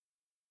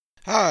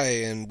Hi,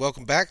 and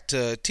welcome back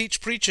to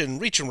Teach, Preach, and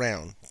Reach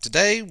Around.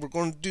 Today, we're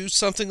going to do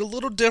something a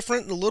little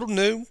different and a little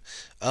new,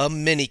 a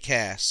mini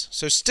cast.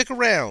 So stick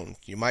around,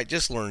 you might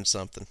just learn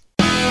something.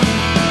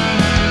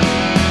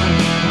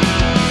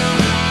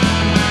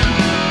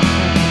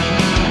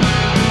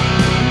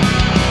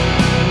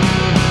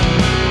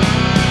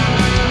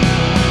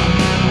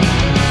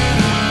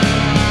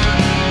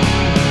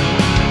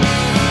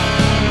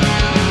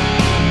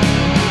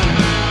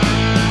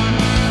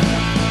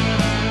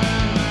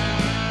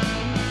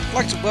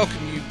 I'd like to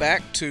welcome you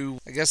back to,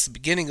 the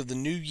beginning of the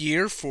new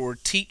year for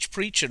Teach,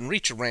 Preach, and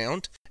Reach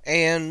Around.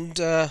 And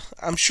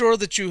I'm sure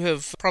that you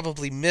have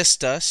probably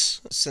missed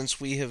us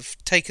since we have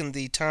taken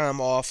the time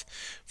off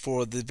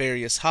for the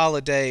various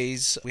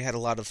holidays. We had a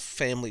lot of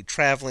family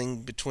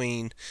traveling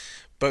between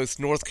both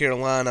North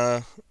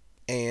Carolina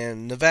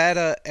and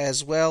Nevada,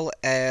 as well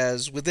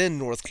as within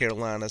North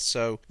Carolina.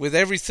 So, with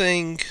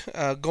everything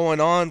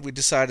going on, we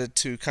decided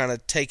to kind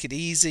of take it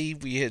easy.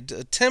 We had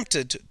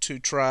attempted to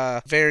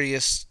try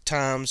various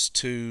times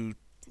to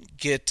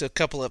get a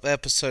couple of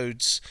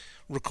episodes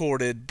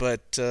recorded,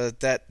 but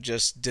that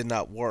just did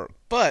not work.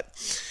 But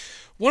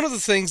one of the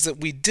things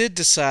that we did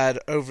decide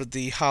over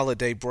the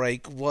holiday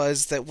break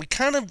was that we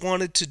kind of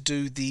wanted to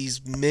do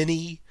these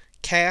mini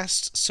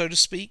casts, so to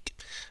speak.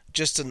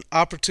 Just an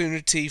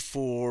opportunity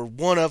for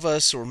one of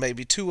us or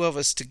maybe two of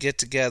us to get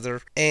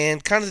together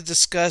and kind of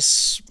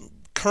discuss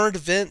current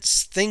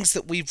events, things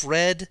that we've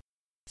read,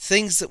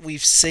 things that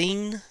we've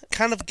seen,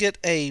 kind of get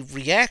a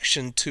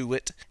reaction to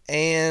it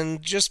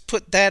and just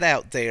put that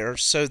out there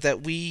so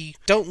that we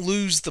don't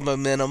lose the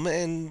momentum,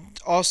 and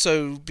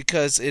also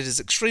because it is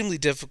extremely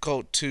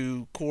difficult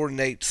to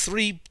coordinate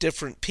three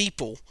different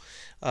people,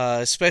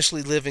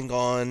 especially living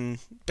on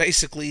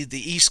basically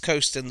the East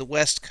Coast and the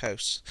West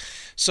Coast.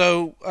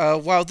 So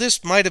while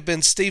this might have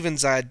been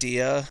Steven's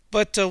idea,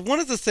 but one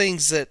of the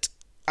things that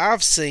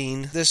I've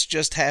seen, this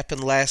just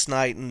happened last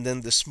night and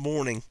then this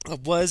morning,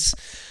 was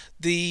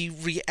the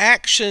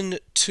reaction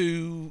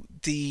to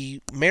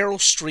the Meryl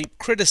Streep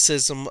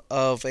criticism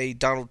of a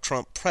Donald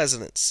Trump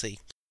presidency.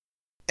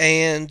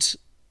 And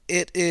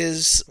it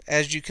is,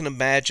 as you can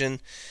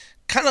imagine,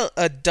 kind of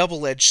a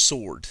double-edged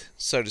sword,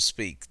 so to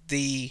speak.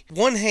 The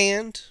one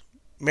hand,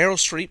 Meryl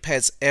Streep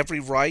has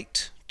every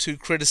right to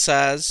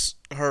criticize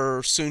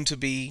her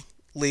soon-to-be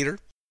leader.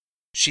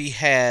 She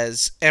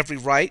has every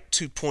right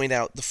to point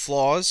out the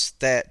flaws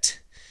that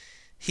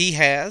he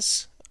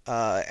has,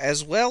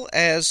 as well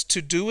as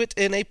to do it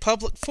in a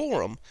public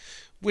forum,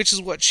 which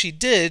is what she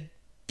did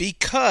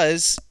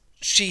because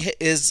she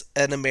is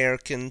an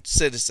American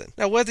citizen.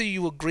 Now, whether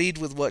you agreed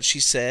with what she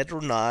said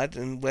or not,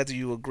 and whether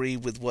you agree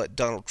with what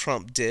Donald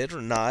Trump did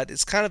or not,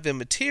 is kind of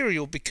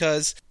immaterial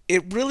because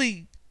it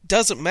really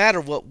doesn't matter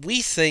what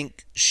we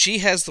think. She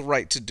has the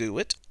right to do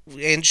it,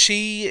 and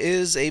she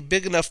is a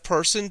big enough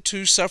person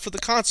to suffer the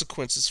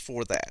consequences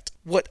for that.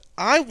 What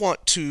I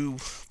want to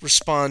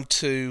respond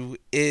to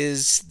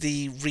is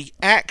the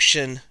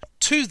reaction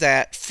to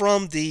that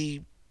from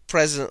the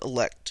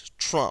President-elect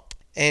Trump,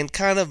 and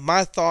kind of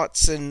my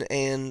thoughts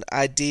and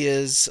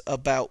ideas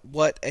about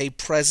what a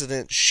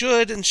president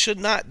should and should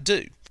not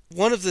do.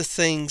 One of the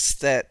things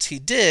that he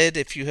did,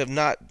 if you have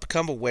not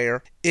become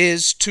aware,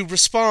 is to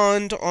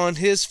respond on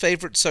his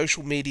favorite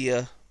social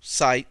media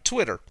site,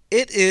 Twitter.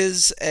 It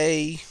is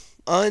a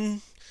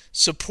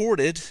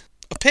unsupported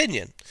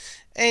opinion,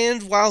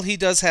 and while he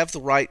does have the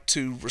right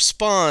to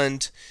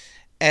respond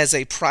as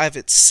a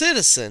private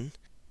citizen,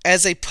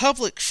 as a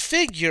public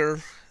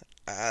figure,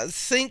 I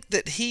think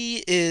that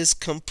he is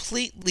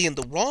completely in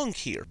the wrong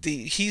here.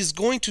 He's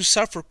going to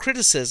suffer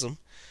criticism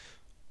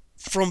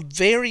from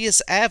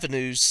various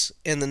avenues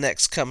in the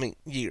next coming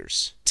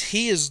years.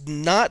 He is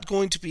not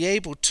going to be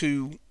able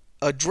to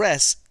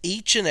address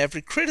each and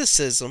every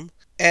criticism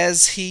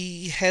as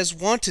he has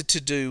wanted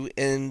to do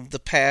in the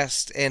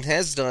past and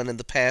has done in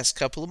the past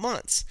couple of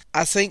months.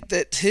 I think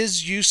that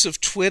his use of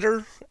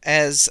Twitter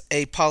as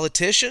a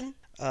politician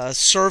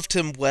served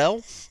him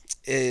well.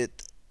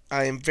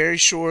 I am very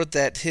sure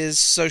that his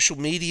social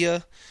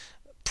media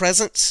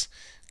presence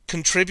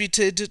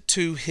contributed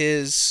to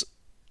his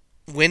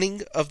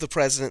winning of the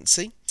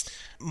presidency.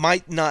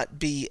 Might not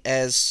be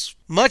as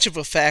much of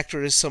a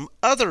factor as some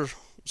other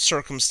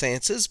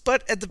circumstances,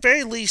 but at the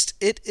very least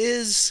it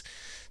is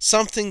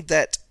something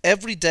that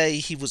every day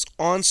he was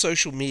on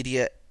social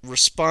media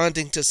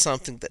responding to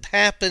something that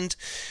happened,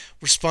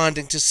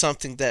 responding to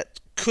something that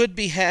could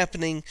be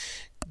happening,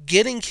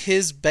 getting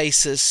his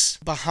basis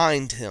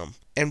behind him.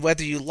 And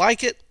whether you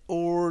like it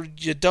or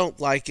you don't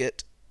like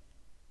it,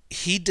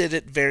 he did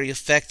it very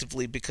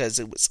effectively because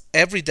it was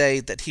every day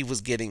that he was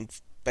getting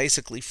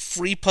basically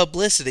free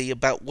publicity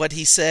about what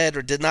he said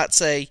or did not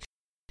say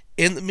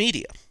in the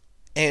media.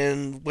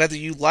 And whether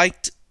you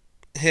liked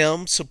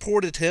him,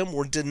 supported him,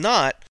 or did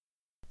not,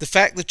 the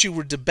fact that you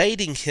were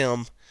debating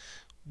him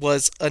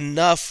was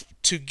enough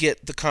to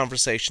get the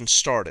conversation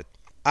started.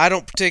 I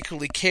don't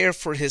particularly care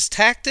for his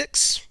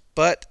tactics,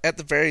 but at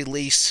the very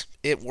least,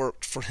 it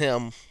worked for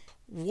him.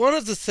 One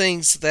of the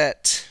things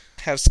that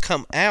has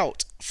come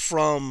out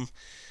from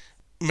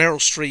Meryl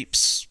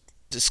Streep's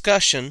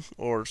discussion,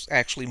 or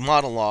actually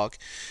monologue,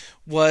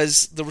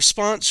 was the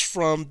response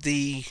from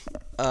the,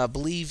 I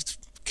believe,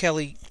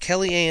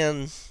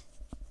 Kellyanne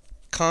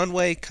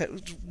Conway,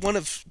 one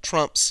of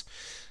Trump's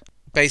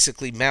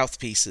basically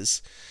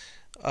mouthpieces,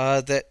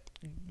 that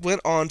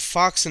went on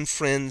Fox and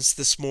Friends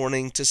this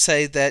morning to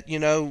say that,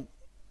 Meryl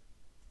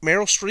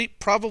Streep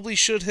probably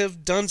should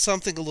have done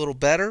something a little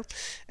better,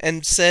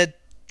 and said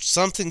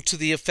something to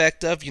the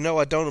effect of,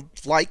 I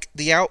don't like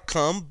the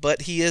outcome,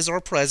 but he is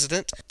our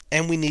president,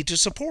 and we need to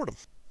support him.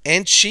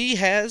 And she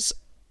has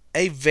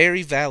a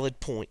very valid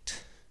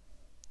point.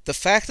 The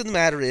fact of the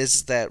matter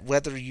is that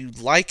whether you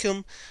like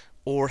him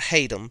or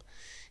hate him,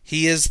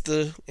 he is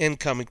the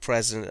incoming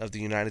president of the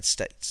United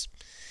States.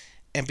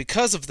 And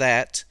because of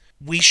that,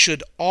 we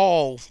should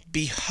all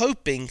be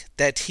hoping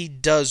that he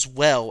does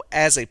well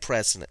as a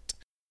president,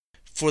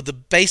 for the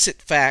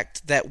basic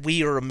fact that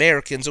we are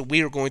Americans and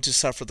we are going to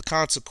suffer the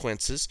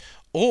consequences,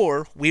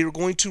 or we are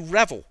going to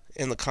revel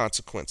in the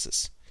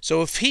consequences.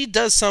 So if he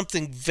does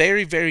something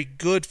very, very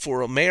good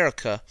for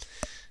America,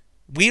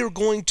 we are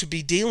going to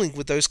be dealing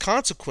with those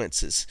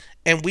consequences,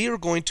 and we are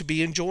going to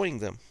be enjoying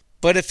them.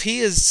 But if he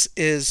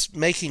is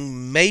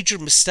making major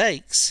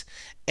mistakes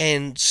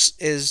and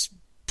is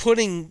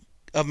putting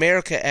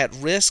America at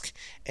risk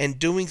and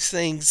doing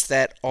things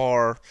that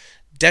are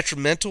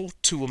detrimental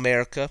to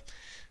America,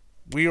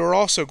 we are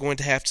also going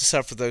to have to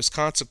suffer those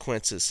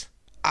consequences.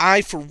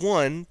 I, for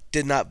one,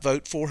 did not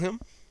vote for him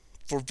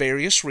for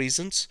various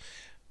reasons,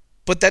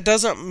 but that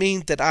doesn't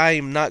mean that I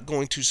am not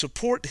going to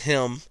support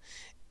him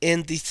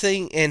in the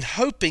thing and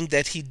hoping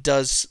that he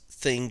does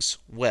things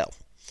well.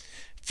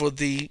 For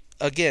the,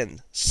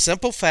 again,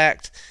 simple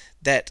fact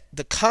that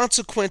the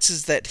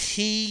consequences that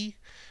he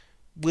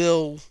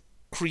will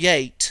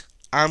create,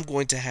 I'm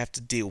going to have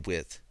to deal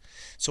with.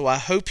 So I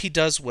hope he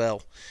does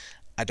well.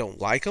 I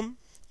don't like him.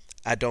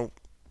 I don't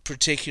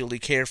particularly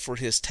care for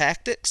his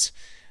tactics.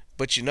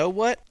 But you know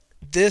what?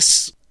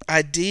 This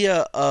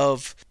idea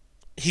of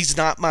he's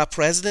not my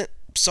president,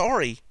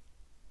 sorry,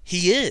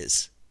 he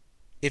is.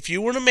 If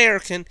you were an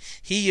American,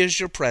 he is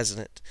your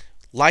president.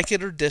 Like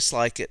it or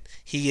dislike it,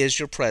 he is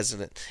your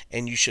president,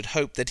 and you should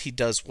hope that he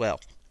does well.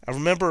 I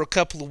remember a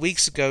couple of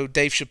weeks ago,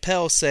 Dave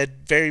Chappelle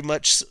said very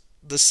much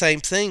the same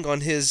thing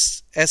on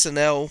his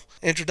SNL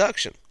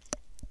introduction.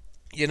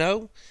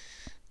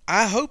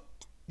 I hope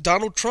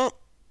Donald Trump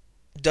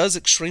does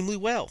extremely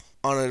well.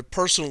 On a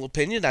personal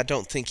opinion, I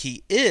don't think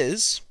he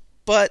is,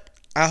 but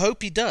I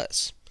hope he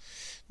does.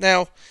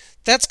 Now,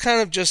 that's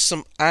kind of just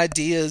some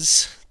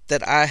ideas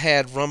that I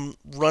had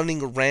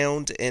running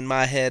around in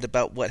my head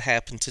about what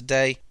happened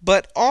today.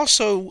 But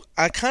also,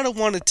 I kind of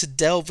wanted to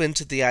delve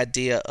into the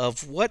idea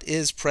of what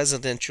is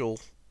presidential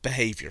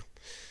behavior.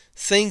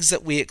 Things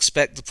that we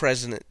expect the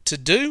president to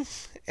do,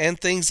 and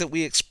things that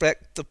we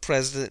expect the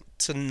president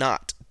to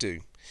not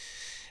do.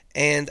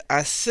 And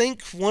I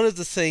think one of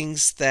the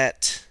things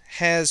that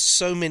has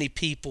so many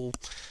people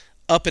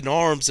up in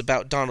arms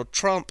about Donald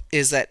Trump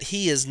is that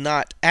he is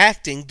not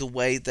acting the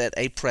way that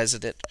a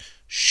president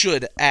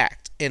should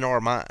act in our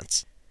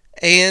minds.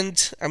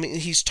 And,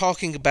 he's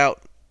talking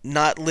about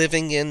not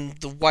living in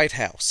the White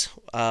House.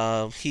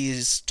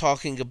 He's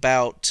talking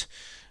about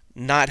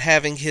not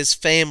having his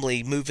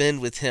family move in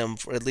with him,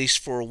 for at least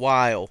for a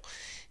while.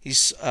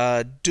 He's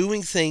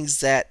doing things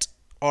that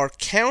are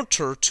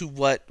counter to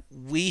what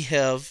we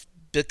have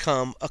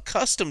become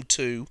accustomed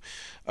to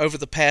over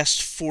the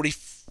past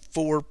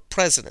 44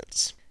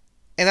 presidents.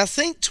 And I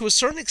think to a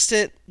certain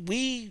extent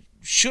we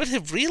should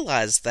have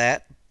realized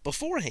that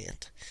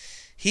beforehand.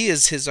 He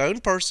is his own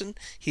person.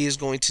 He is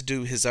going to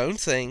do his own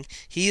thing.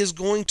 He is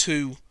going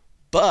to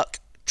buck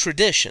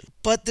tradition.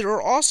 But there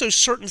are also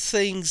certain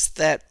things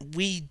that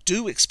we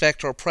do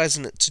expect our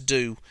president to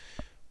do,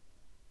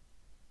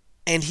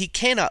 and he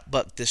cannot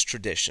buck this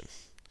tradition.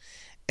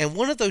 And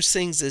one of those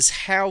things is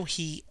how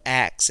he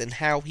acts and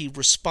how he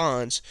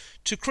responds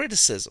to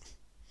criticism.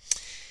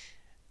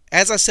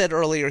 As I said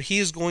earlier, he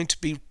is going to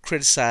be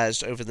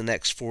criticized over the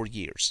next 4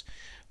 years.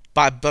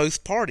 By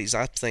both parties,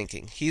 I'm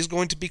thinking. He's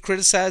going to be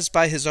criticized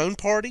by his own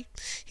party,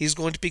 he's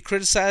going to be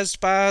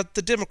criticized by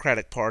the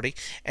Democratic Party,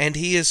 and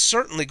he is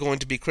certainly going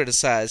to be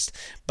criticized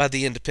by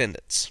the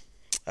independents.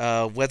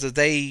 Whether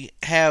they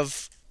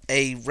have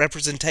a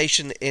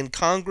representation in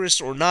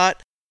Congress or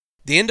not,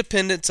 the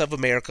independents of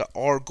America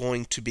are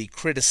going to be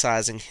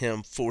criticizing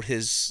him for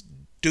his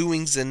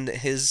doings and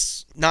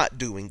his not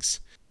doings.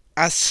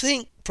 I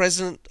think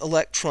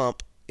President-elect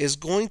Trump is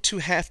going to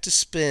have to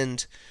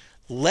spend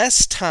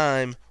less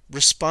time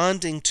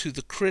responding to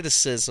the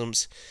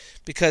criticisms,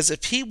 because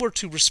if he were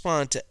to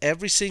respond to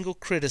every single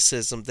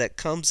criticism that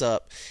comes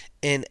up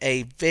in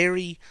a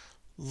very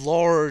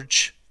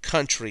large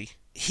country,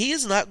 he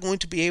is not going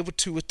to be able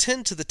to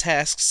attend to the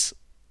tasks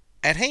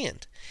at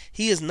hand.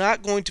 He is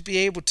not going to be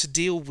able to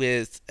deal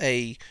with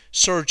a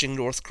surging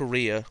North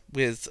Korea,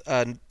 with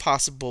a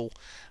possible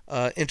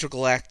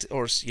intergalactic,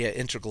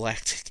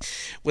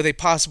 with a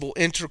possible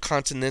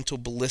intercontinental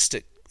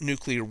ballistic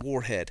nuclear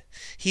warhead.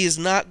 He is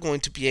not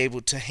going to be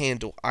able to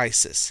handle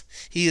ISIS.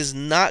 He is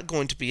not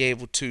going to be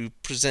able to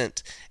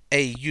present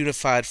a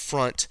unified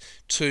front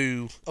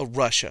to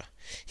Russia.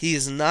 He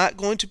is not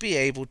going to be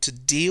able to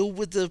deal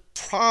with the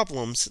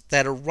problems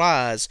that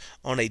arise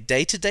on a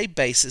day-to-day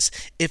basis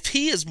if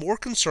he is more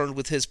concerned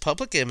with his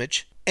public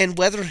image and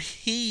whether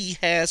he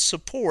has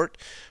support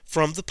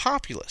from the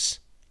populace.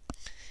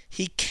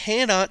 He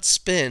cannot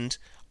spend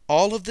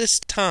all of this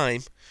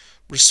time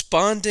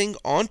responding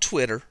on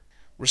Twitter,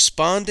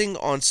 responding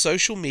on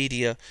social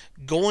media,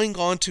 going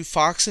on to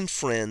Fox and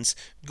Friends,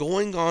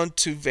 going on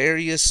to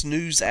various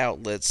news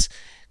outlets,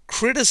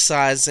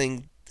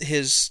 criticizing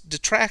his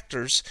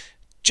detractors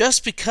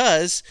just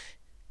because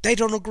they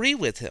don't agree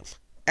with him.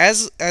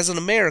 As an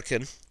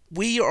American,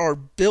 we are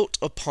built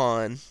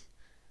upon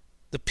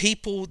the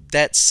people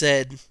that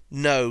said,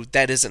 no,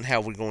 that isn't how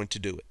we're going to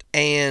do it.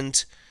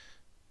 And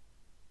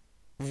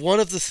one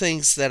of the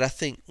things that I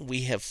think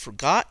we have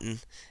forgotten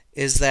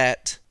is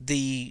that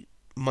the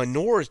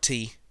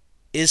minority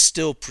is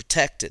still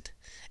protected,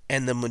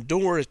 and the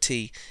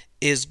minority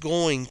is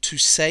going to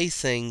say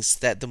things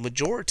that the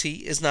majority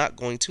is not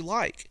going to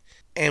like.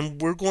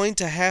 And we're going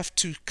to have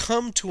to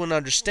come to an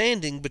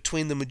understanding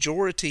between the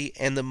majority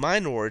and the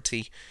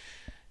minority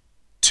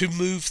to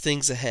move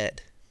things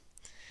ahead.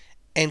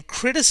 And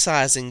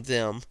criticizing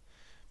them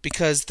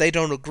because they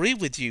don't agree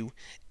with you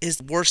is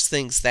the worst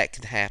things that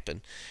can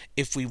happen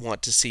if we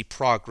want to see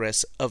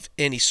progress of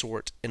any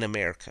sort in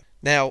America.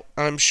 Now,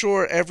 I'm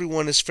sure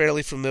everyone is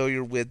fairly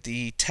familiar with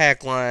the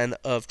tagline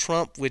of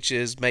Trump, which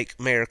is "Make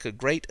America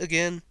Great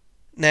Again."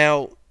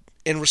 Now,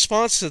 in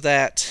response to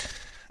that,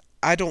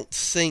 I don't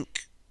think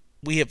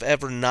we have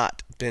ever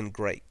not been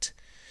great.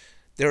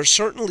 There are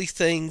certainly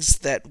things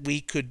that we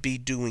could be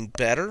doing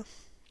better,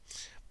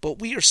 but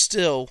we are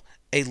still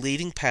a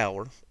leading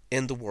power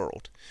in the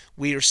world.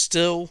 We are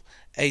still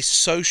a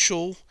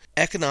social,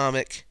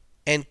 economic,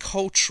 and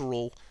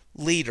cultural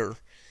leader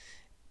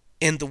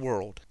in the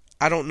world.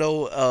 I don't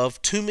know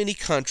of too many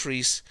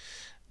countries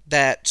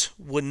that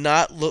would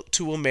not look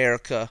to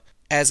America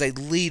as a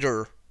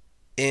leader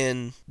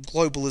in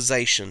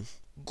globalization,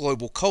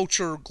 global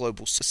culture,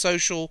 global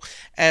social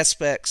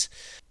aspects.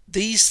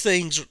 These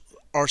things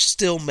are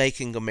still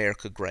making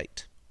America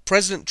great.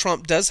 President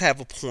Trump does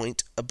have a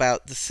point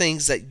about the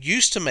things that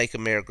used to make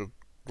America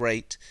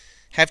great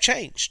have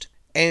changed.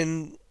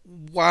 And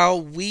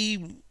while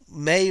we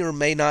may or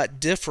may not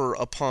differ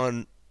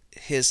upon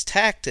his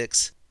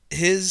tactics,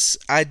 his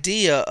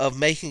idea of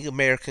making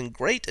America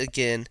great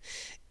again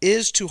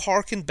is to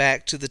harken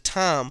back to the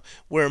time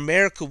where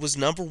America was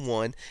number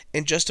one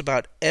in just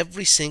about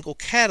every single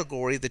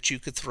category that you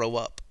could throw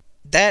up.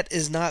 That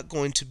is not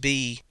going to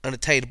be an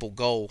attainable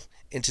goal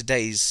in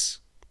today's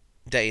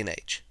day and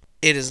age.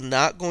 It is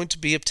not going to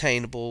be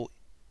obtainable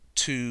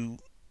to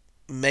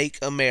make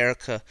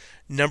America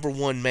number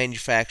one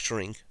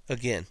manufacturing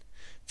again,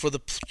 for the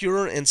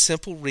pure and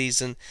simple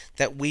reason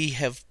that we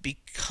have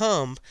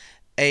become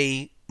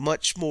a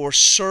much more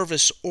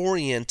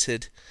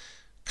service-oriented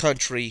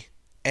country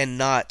and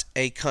not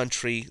a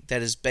country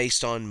that is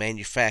based on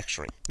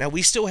manufacturing. Now,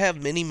 we still have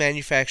many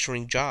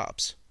manufacturing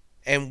jobs,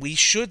 and we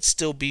should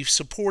still be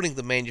supporting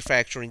the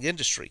manufacturing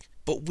industry,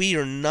 but we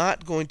are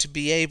not going to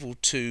be able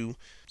to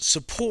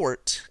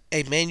support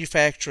a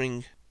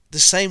manufacturing the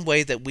same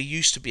way that we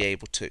used to be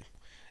able to.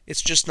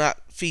 It's just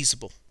not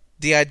feasible.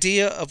 The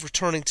idea of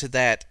returning to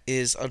that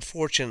is,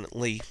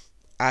 unfortunately,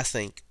 I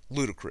think,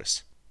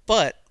 ludicrous.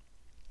 But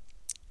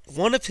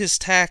one of his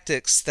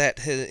tactics that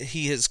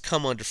he has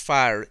come under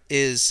fire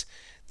is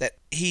that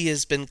he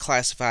has been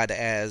classified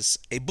as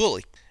a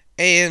bully.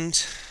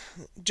 And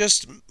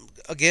just,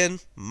 again,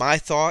 my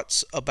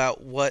thoughts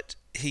about what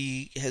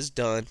he has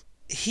done.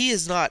 He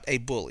is not a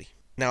bully.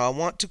 Now, I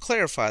want to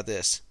clarify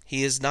this.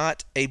 He is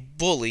not a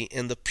bully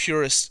in the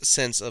purest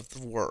sense of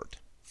the word.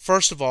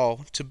 First of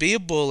all, to be a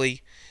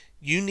bully,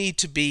 you need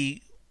to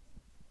be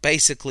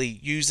basically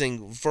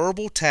using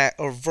verbal,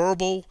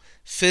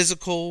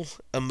 physical,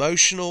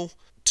 emotional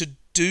to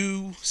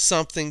do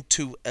something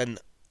to an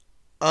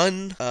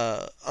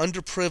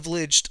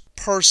underprivileged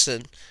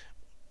person,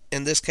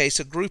 in this case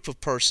a group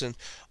of person,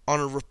 on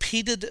a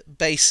repeated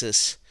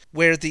basis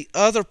where the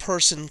other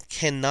person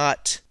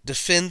cannot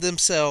defend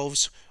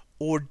themselves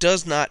or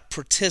does not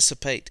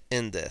participate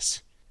in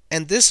this.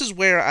 And this is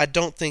where I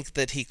don't think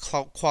that he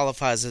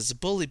qualifies as a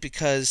bully,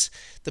 because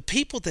the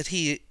people that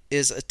he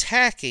is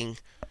attacking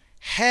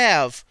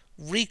have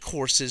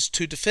recourses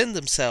to defend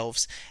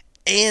themselves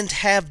and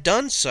have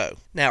done so.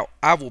 Now,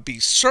 I will be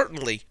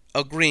certainly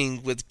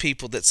agreeing with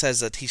people that says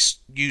that he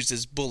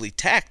uses bully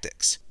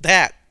tactics.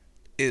 That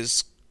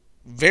is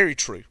very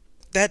true.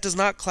 That does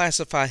not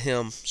classify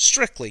him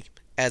strictly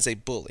as a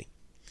bully.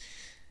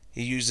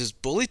 He uses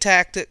bully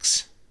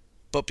tactics,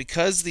 but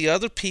because the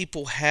other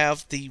people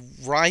have the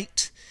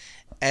right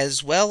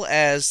as well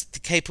as the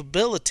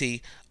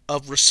capability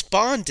of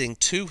responding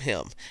to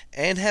him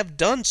and have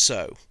done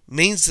so,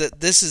 means that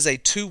this is a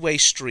two-way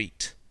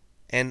street.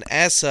 And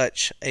as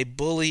such, a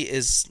bully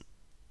is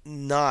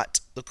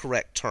not the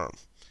correct term.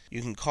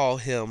 You can call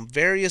him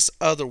various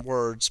other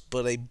words,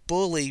 but a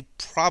bully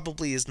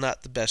probably is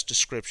not the best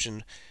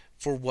description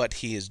for what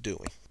he is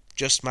doing.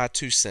 Just my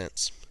 2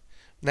 cents.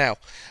 Now,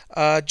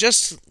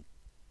 just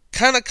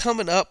kind of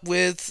coming up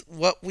with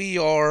what we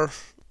are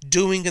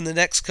doing in the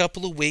next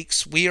couple of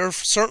weeks. We are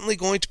certainly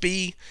going to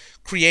be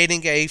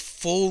creating a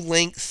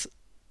full-length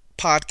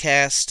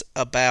podcast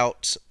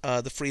about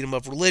the freedom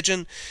of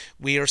religion.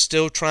 We are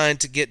still trying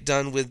to get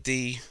done with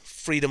the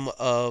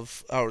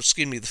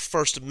the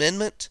First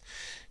Amendment,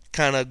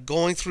 kind of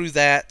going through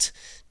that,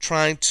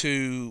 trying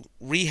to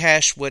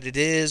rehash what it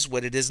is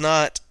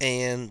not,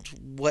 and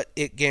what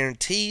it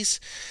guarantees.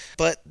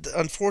 But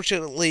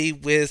unfortunately,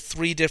 with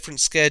 3 different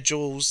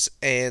schedules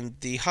and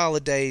the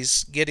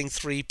holidays, getting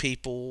 3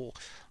 people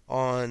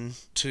on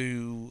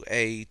to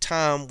a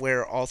time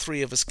where all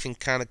 3 of us can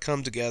kind of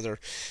come together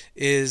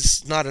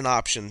is not an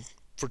option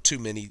for too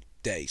many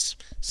days.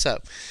 So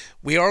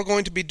we are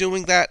going to be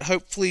doing that.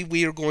 Hopefully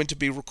we are going to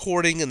be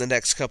recording in the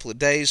next couple of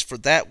days for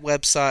that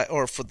website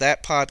or for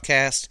that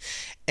podcast,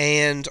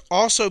 and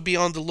also be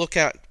on the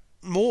lookout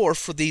more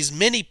for these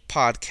mini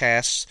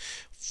podcasts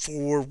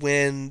for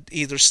when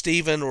either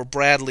Stephen or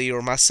Bradley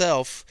or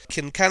myself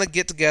can kind of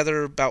get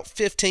together about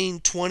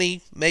 15,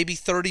 20, maybe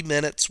 30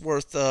 minutes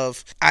worth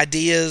of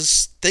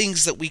ideas,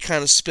 things that we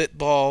kind of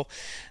spitball,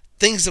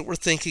 things that we're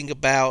thinking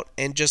about,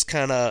 and just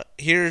kind of,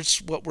 here's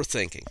what we're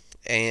thinking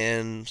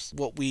and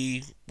what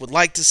we would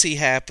like to see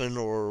happen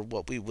or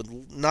what we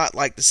would not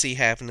like to see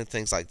happen and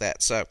things like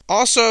that. So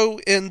also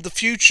in the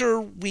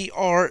future, we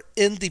are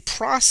in the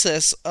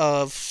process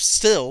of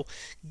still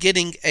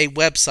getting a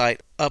website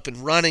up and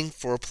running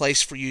for a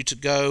place for you to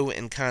go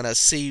and kind of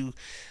see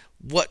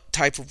what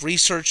type of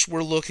research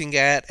we're looking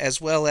at,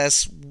 as well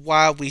as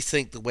why we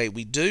think the way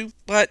we do.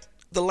 But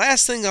the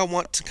last thing I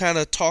want to kind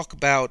of talk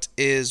about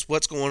is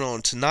what's going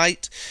on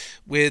tonight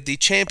with the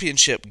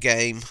championship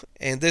game.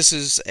 And this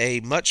is a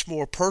much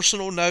more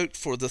personal note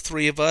for the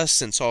 3 of us,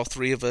 since all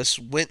 3 of us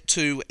went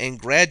to and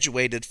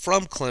graduated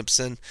from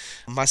Clemson.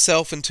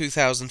 Myself in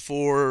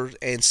 2004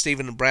 and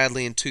Stephen and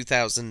Bradley in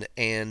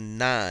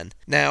 2009.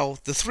 Now,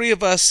 the 3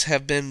 of us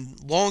have been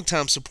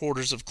longtime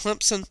supporters of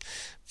Clemson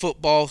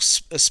football,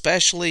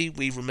 especially.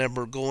 We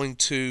remember going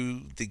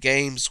to the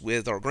games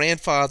with our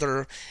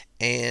grandfather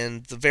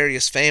and the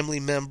various family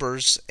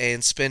members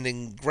and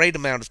spending great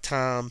amount of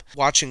time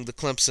watching the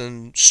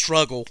Clemson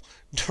struggle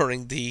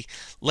during the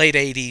late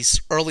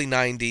 80s, early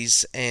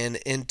 90s, and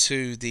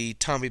into the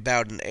Tommy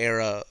Bowden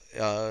era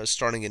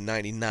starting in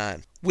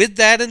 99. With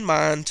that in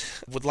mind,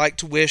 I would like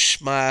to wish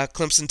my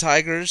Clemson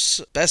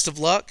Tigers best of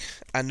luck.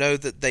 I know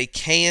that they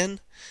can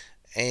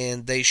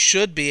and they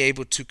should be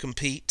able to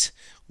compete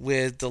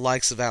with the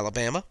likes of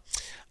Alabama.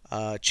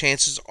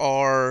 Chances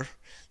are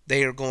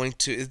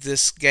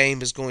this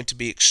game is going to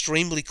be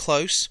extremely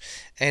close,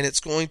 and it's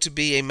going to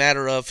be a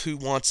matter of who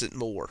wants it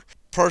more.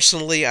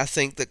 Personally, I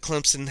think that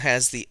Clemson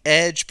has the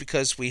edge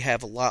because we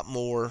have a lot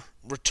more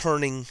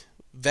returning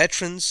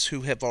veterans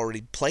who have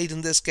already played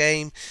in this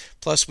game,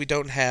 plus we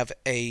don't have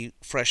a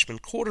freshman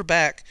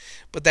quarterback,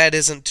 but that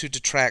isn't to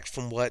detract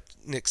from what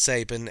Nick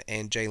Saban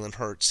and Jalen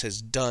Hurts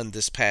has done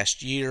this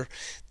past year.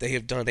 They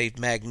have done a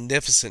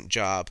magnificent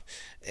job,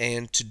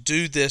 and to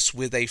do this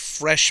with a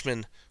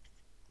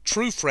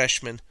true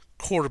freshman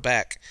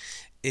quarterback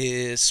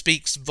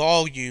speaks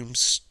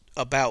volumes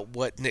about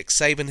what Nick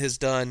Saban has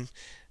done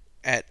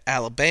at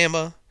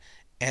Alabama,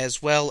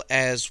 as well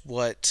as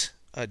what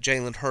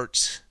Jalen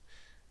Hurts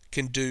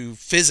can do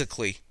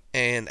physically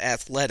and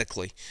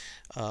athletically,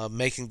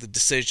 making the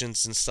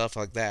decisions and stuff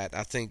like that.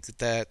 I think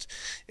that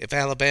if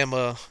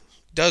Alabama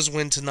does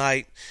win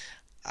tonight,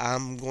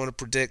 I'm going to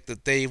predict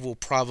that they will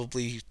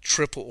probably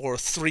triple or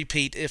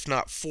three-peat, if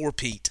not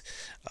four-peat,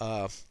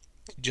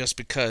 just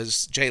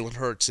because Jalen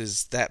Hurts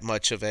is that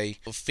much of a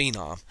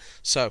phenom.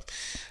 So,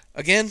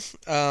 again,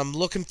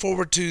 looking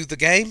forward to the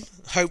game.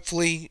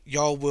 Hopefully,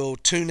 y'all will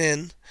tune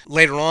in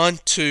later on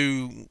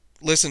to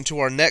listen to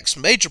our next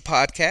major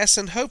podcast,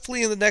 and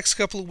hopefully in the next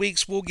couple of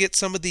weeks we'll get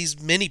some of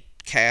these mini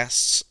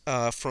casts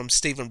from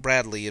Stephen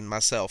Bradley and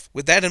myself.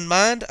 With that in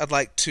mind, I'd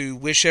like to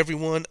wish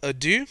everyone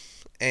adieu,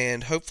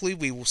 and hopefully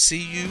we will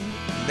see you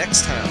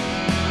next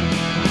time.